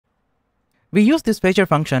We use this fetcher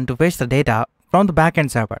function to fetch the data from the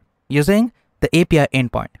backend server using the API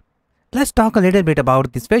endpoint. Let's talk a little bit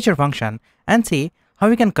about this fetcher function and see how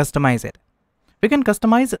we can customize it. We can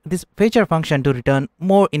customize this fetcher function to return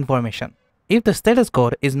more information. If the status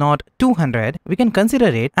code is not 200, we can consider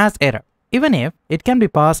it as error, even if it can be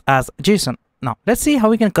passed as JSON. Now, let's see how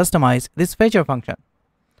we can customize this fetcher function.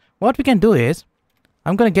 What we can do is,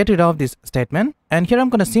 I'm going to get rid of this statement, and here I'm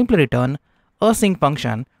going to simply return a sync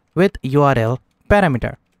function with URL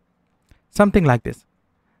parameter. Something like this.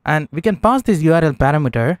 And we can pass this URL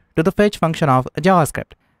parameter to the fetch function of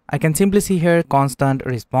JavaScript. I can simply see here constant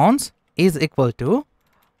response is equal to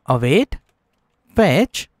await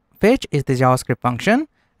fetch. Fetch is the JavaScript function,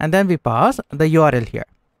 and then we pass the URL here,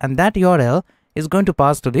 and that URL is going to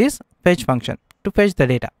pass to this fetch function to fetch the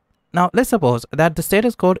data. Now let's suppose that the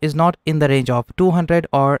status code is not in the range of 200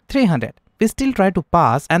 or 300. We still try to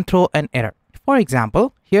pass and throw an error. For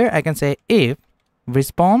example, here I can say if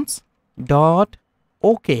response dot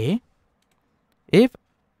okay, if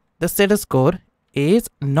the status code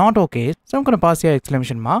is not okay, so I'm going to pass here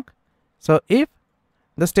exclamation mark. So if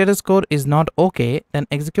the status code is not okay, then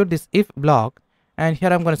execute this if block, and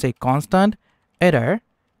here I'm going to say constant error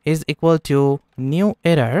is equal to new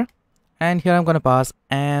error, and here I'm going to pass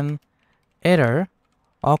an error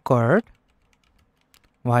occurred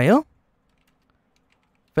while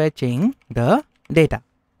fetching the data.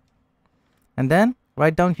 And then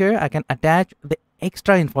right down here I can attach the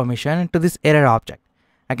extra information to this error object.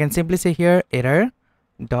 I can simply say here error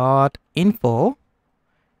dot info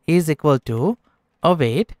is equal to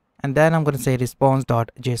await, and then I'm going to say response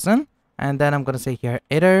dot JSON, and then I'm going to say here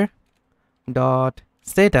error dot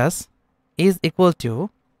status is equal to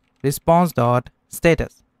response dot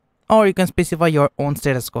status, or you can specify your own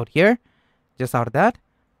status code here. Just out of that,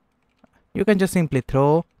 you can just simply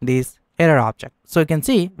throw this error object. So you can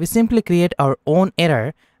see we simply create our own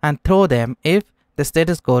error and throw them if the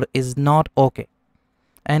status code is not okay,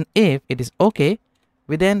 and if it is okay,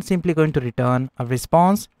 we then simply going to return a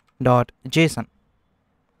response dot JSON.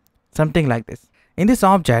 Something like this. In this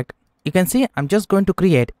object, you can see I'm just going to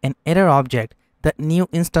create an error object, the new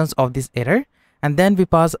instance of this error, and then we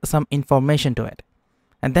pass some information to it.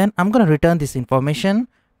 And then I'm going to return this information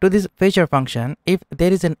to this fetcher function if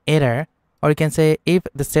there is an error, or you can say if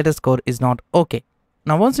the status code is not okay.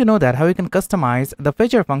 Now once you know that how you can customize the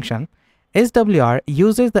fetcher function, SWR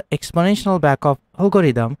uses the exponential backup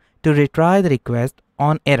algorithm to retry the request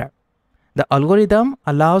on error. The algorithm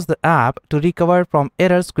allows the app to recover from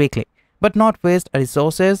errors quickly, but not waste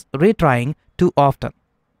resources retrying too often.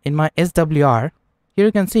 In my SWR, here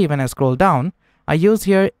you can see when I scroll down, I use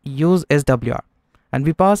here use SWR, and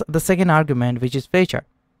we pass the second argument, which is fetcher.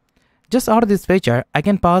 Just out of this fetcher, I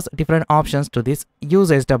can pass different options to this use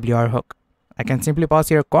SWR hook. I can simply pass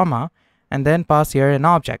here comma and then pass here an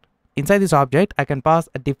object. Inside this object, I can pass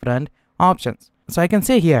different options. So I can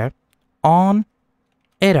say here on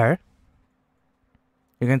error.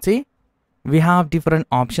 You can see we have different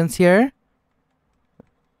options here.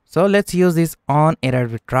 So let's use this on error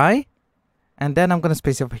retry, and then I'm going to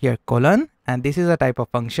specify here colon, and this is a type of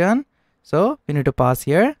function. So we need to pass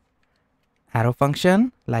here arrow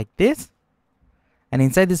function like this, and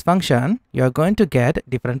inside this function you are going to get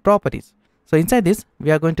different properties. So inside this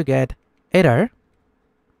we are going to get error,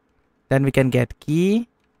 then we can get key,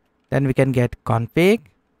 then we can get config,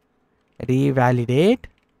 revalidate,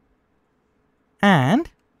 and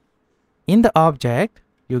in the object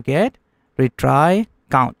you get retry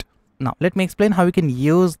count. Now let me explain how we can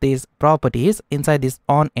use these properties inside this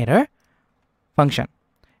on error function.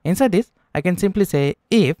 Inside this I can simply say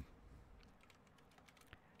if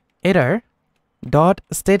error dot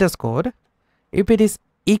status code, if it is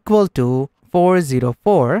equal to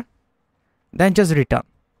 404, then just return.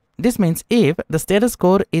 This means if the status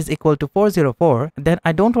code is equal to 404, then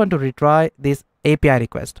I don't want to retry this API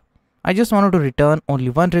request. I just wanted to return only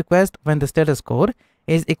one request when the status code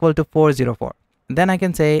is equal to 404. Then I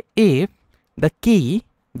can say if the key,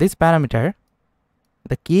 this parameter,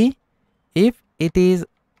 the key, if it is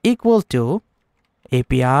equal to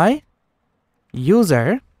API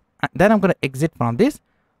user, then I'm going to exit from this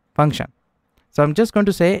function. So I'm just going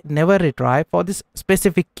to say never retry for this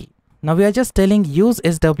specific key. Now we are just telling use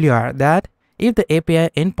SWR that if the API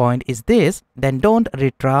endpoint is this, then don't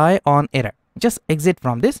retry on error. Just exit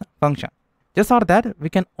from this function. Just for that, we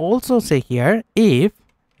can also say here if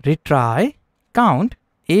retry count,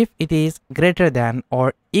 if it is greater than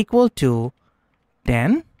or equal to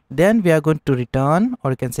 10, then we are going to return,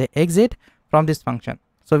 or you can say exit from this function.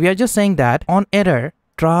 So we are just saying that on error,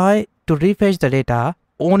 try to refetch the data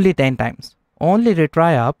only 10 times. Only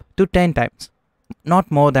retry up to 10 times,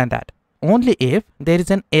 not more than that. only if there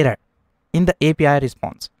is an error in the API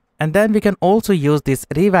response. And then we can also use this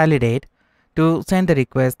revalidate to send the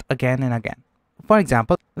request again and again. For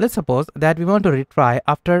example, let's suppose that we want to retry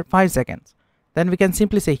after 5 seconds. Then we can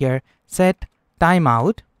simply say here set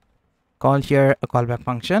timeout, call here a callback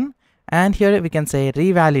function, and here we can say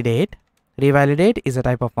revalidate. Revalidate is a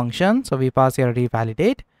type of function, so we pass here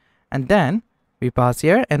revalidate, and then we pass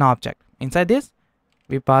here an object. Inside this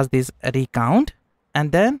we pass this recount,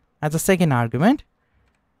 and then as a second argument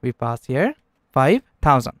we pass here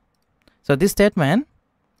 5000. So this statement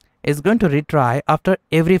is going to retry after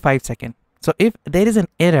every 5 seconds. So if there is an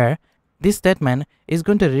error, this statement is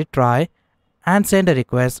going to retry and send a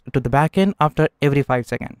request to the backend after every 5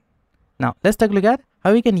 seconds. Now let's take a look at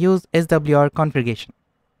how we can use SWR configuration.